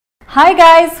Hi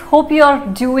guys, hope you are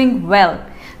doing well.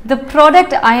 The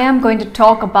product I am going to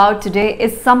talk about today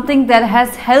is something that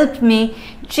has helped me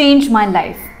change my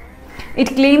life.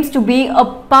 It claims to be a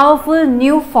powerful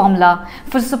new formula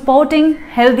for supporting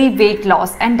healthy weight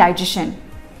loss and digestion.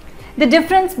 The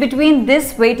difference between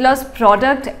this weight loss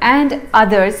product and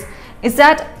others is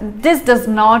that this does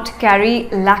not carry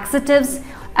laxatives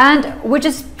and which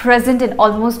is present in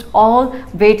almost all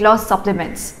weight loss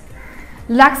supplements.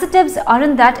 Laxatives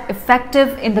aren't that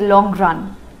effective in the long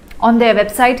run. On their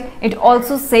website, it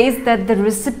also says that the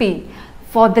recipe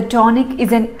for the tonic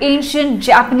is an ancient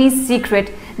Japanese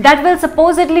secret that will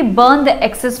supposedly burn the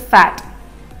excess fat.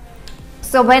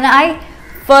 So when I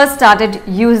first started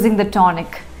using the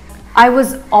tonic, I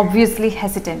was obviously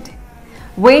hesitant.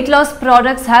 Weight loss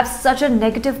products have such a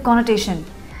negative connotation.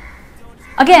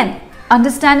 Again,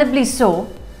 understandably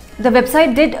so. The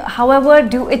website did, however,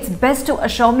 do its best to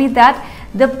assure me that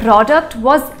the product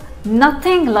was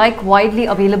nothing like widely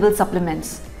available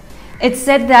supplements. It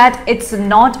said that it's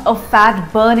not a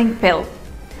fat burning pill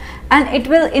and it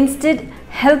will instead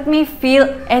help me feel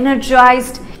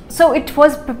energized. So it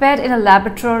was prepared in a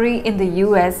laboratory in the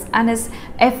US and is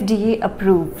FDA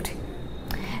approved.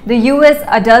 The US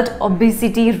adult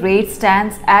obesity rate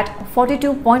stands at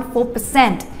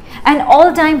 42.4%, an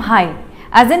all-time high,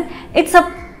 as in it's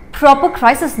a proper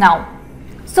crisis now.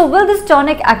 So will this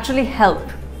tonic actually help?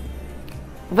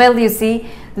 Well, you see,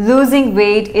 losing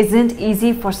weight isn't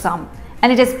easy for some,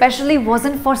 and it especially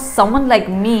wasn't for someone like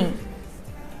me.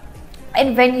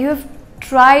 And when you've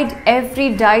tried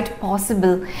every diet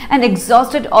possible and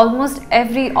exhausted almost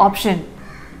every option,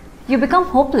 you become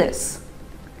hopeless.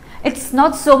 It's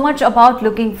not so much about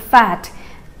looking fat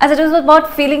as it is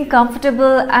about feeling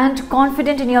comfortable and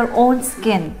confident in your own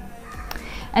skin.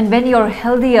 And when you're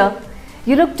healthier,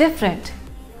 you look different.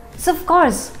 So of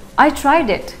course, I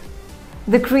tried it.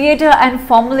 The creator and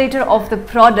formulator of the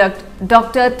product,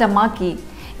 Dr. Tamaki,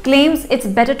 claims it's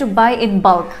better to buy in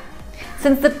bulk,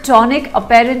 since the tonic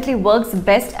apparently works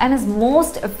best and is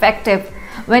most effective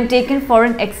when taken for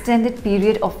an extended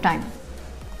period of time.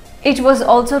 It was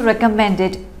also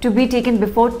recommended to be taken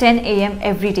before 10 a.m.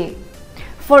 every day.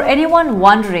 For anyone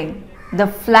wondering, the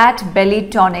Flat Belly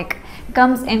Tonic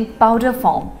comes in powder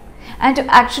form, and to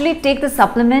actually take the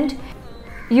supplement,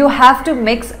 you have to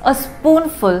mix a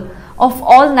spoonful of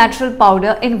all natural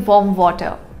powder in warm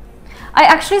water. I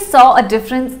actually saw a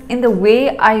difference in the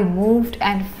way I moved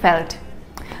and felt,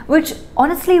 which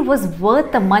honestly was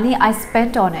worth the money I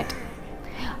spent on it.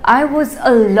 I was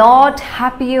a lot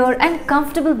happier and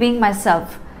comfortable being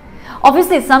myself.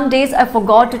 Obviously, some days I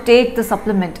forgot to take the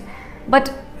supplement,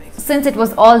 but since it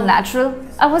was all natural,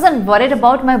 I wasn't worried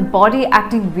about my body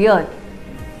acting weird.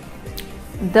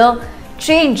 The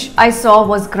change I saw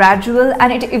was gradual,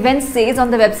 and it even says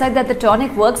on the website that the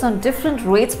tonic works on different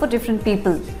rates for different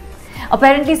people.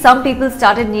 Apparently, some people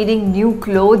started needing new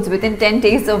clothes within 10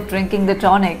 days of drinking the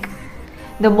tonic.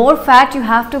 The more fat you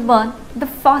have to burn, the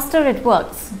faster it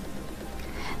works.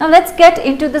 Now let's get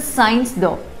into the science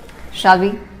though, shall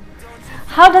we?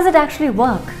 How does it actually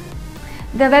work?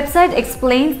 The website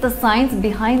explains the science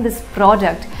behind this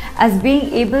product as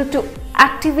being able to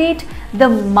activate the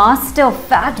master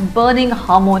fat burning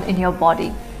hormone in your body,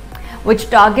 which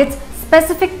targets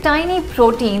specific tiny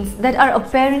proteins that are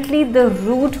apparently the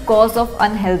root cause of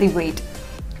unhealthy weight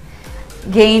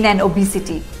gain and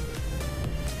obesity.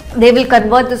 They will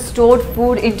convert the stored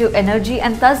food into energy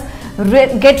and thus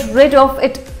get rid of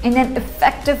it in an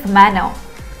effective manner.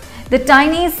 The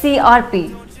tiny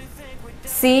CRP,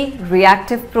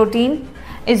 C-reactive protein,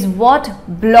 is what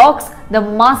blocks the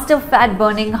master fat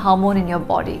burning hormone in your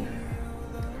body.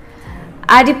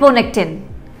 Adiponectin.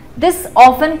 This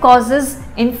often causes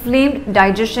inflamed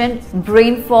digestion,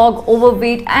 brain fog,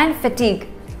 overweight and fatigue.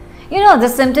 You know, the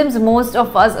symptoms most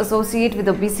of us associate with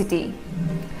obesity.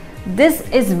 This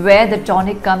is where the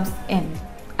tonic comes in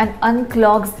and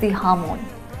unclogs the hormone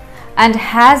and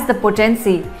has the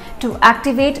potency to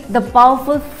activate the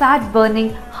powerful fat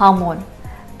burning hormone,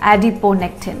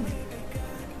 adiponectin.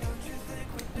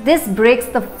 This breaks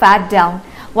the fat down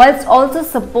whilst also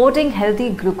supporting healthy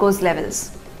glucose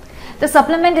levels. The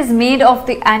supplement is made of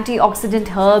the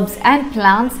antioxidant herbs and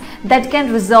plants that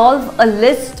can resolve a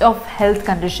list of health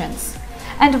conditions.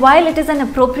 And while it is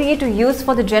inappropriate to use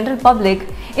for the general public,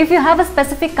 if you have a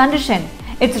specific condition,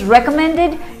 it's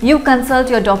recommended you consult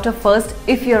your doctor first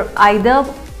if you're either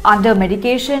under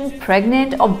medication,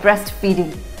 pregnant or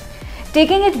breastfeeding.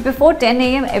 Taking it before 10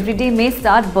 a.m. every day may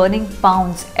start burning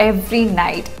pounds every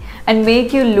night and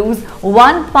make you lose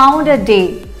 1 pound a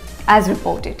day as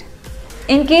reported.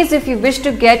 In case if you wish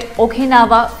to get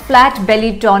Okinawa Flat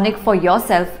Belly Tonic for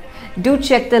yourself, do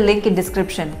check the link in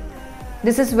description.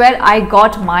 This is where I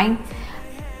got mine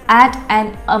at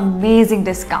an amazing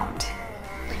discount.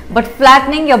 But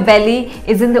flattening your belly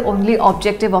isn't the only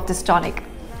objective of this tonic.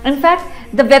 In fact,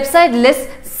 the website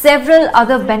lists several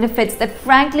other benefits that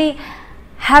frankly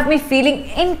have me feeling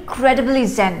incredibly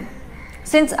zen.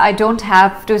 Since I don't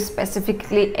have to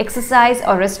specifically exercise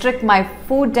or restrict my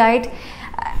food diet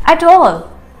at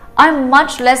all, I'm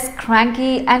much less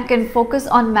cranky and can focus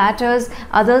on matters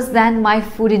others than my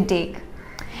food intake.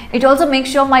 It also makes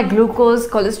sure my glucose,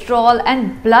 cholesterol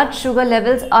and blood sugar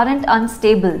levels aren't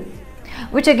unstable,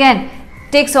 which again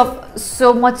takes off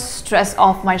so much stress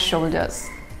off my shoulders.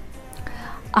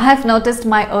 I have noticed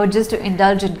my urges to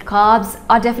indulge in carbs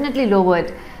are definitely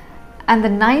lowered, and the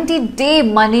 90-day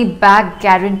money back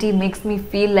guarantee makes me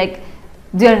feel like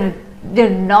they're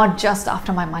not just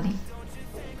after my money.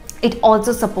 It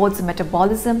also supports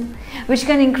metabolism, which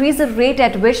can increase the rate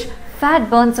at which fat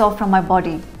burns off from my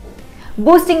body.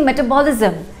 Boosting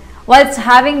metabolism, whilst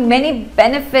having many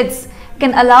benefits,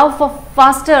 can allow for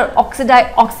faster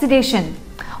oxidation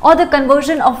or the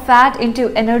conversion of fat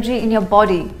into energy in your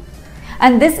body,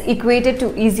 and this equated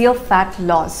to easier fat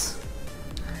loss.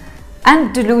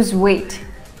 And to lose weight,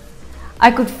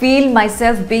 I could feel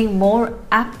myself being more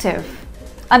active.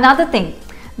 Another thing,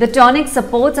 the tonic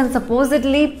supports and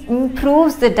supposedly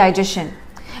improves the digestion,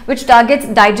 which targets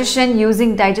digestion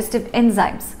using digestive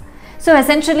enzymes. So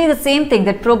essentially the same thing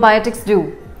that probiotics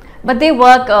do, but they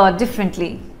work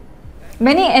differently.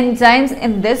 Many enzymes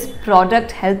in this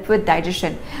product help with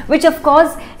digestion, which of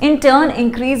course in turn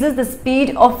increases the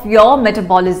speed of your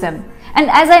metabolism. And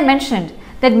as I mentioned,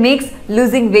 that makes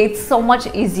losing weight so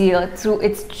much easier through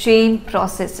its chain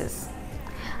processes.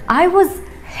 I was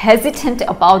hesitant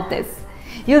about this.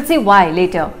 You'll see why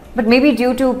later, but maybe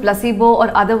due to placebo or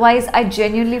otherwise, I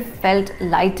genuinely felt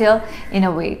lighter in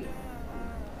a way.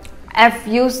 I've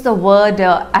used the word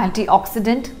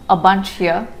antioxidant a bunch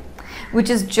here,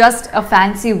 which is just a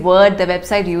fancy word the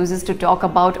website uses to talk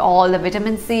about all the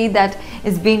vitamin C that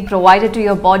is being provided to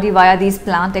your body via these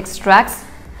plant extracts.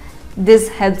 This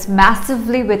helps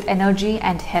massively with energy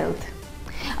and health.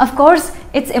 Of course,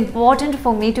 it's important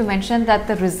for me to mention that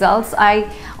the results I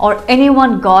or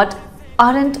anyone got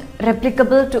aren't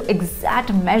replicable to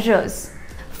exact measures.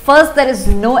 First, there is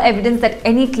no evidence that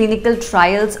any clinical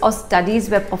trials or studies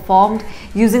were performed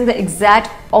using the exact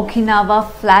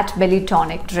Okinawa Flat Belly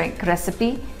Tonic drink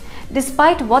recipe,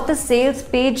 despite what the sales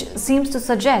page seems to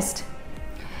suggest.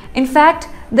 In fact,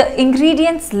 the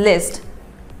ingredients list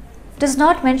does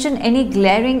not mention any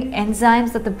glaring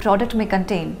enzymes that the product may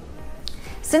contain.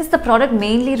 Since the product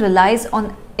mainly relies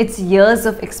on its years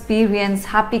of experience,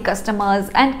 happy customers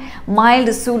and mild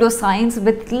pseudoscience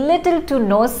with little to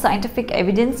no scientific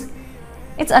evidence,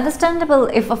 it's understandable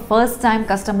if a first-time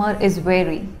customer is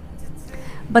wary.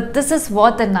 But this is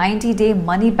what the 90-day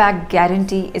money-back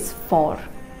guarantee is for.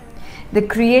 The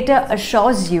creator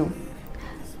assures you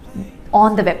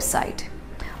on the website.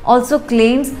 Also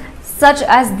claims such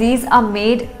as these are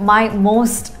made by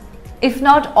most, if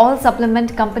not all,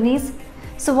 supplement companies.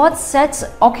 So what sets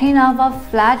Okinawa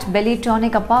Flat Belly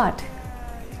Tonic apart?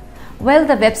 Well,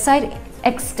 the website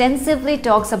extensively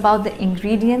talks about the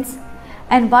ingredients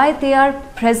and why they are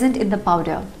present in the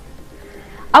powder.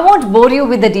 I won't bore you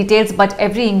with the details, but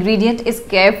every ingredient is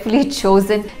carefully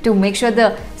chosen to make sure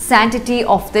the sanctity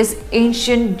of this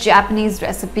ancient Japanese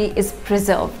recipe is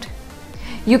preserved.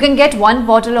 You can get one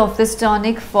bottle of this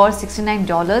tonic for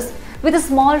 $69 with a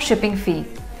small shipping fee,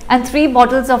 and 3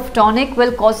 bottles of tonic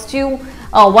will cost you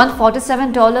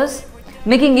 $147,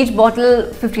 making each bottle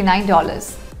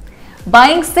 $59.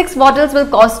 Buying 6 bottles will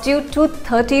cost you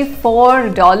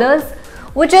 $234,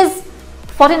 which is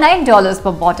 $49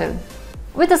 per bottle,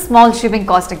 with a small shipping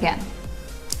cost again.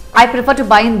 I prefer to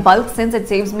buy in bulk since it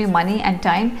saves me money and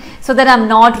time so that I'm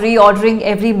not reordering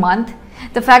every month.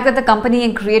 The fact that the company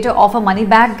and creator offer money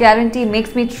back guarantee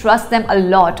makes me trust them a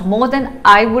lot more than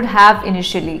I would have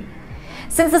initially.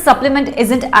 Since the supplement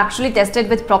isn't actually tested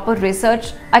with proper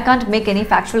research, I can't make any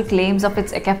factual claims of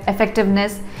its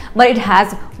effectiveness, but it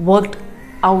has worked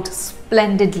out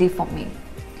splendidly for me.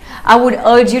 I would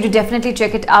urge you to definitely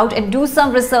check it out and do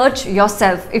some research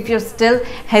yourself if you're still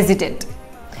hesitant.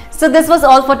 So this was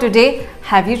all for today.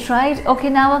 Have you tried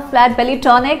Okinawa Flat Belly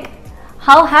Tonic?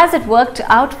 How has it worked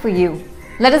out for you?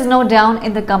 Let us know down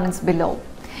in the comments below.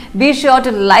 Be sure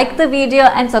to like the video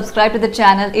and subscribe to the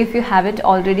channel if you haven't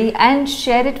already, and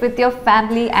share it with your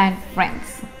family and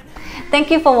friends.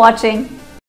 Thank you for watching.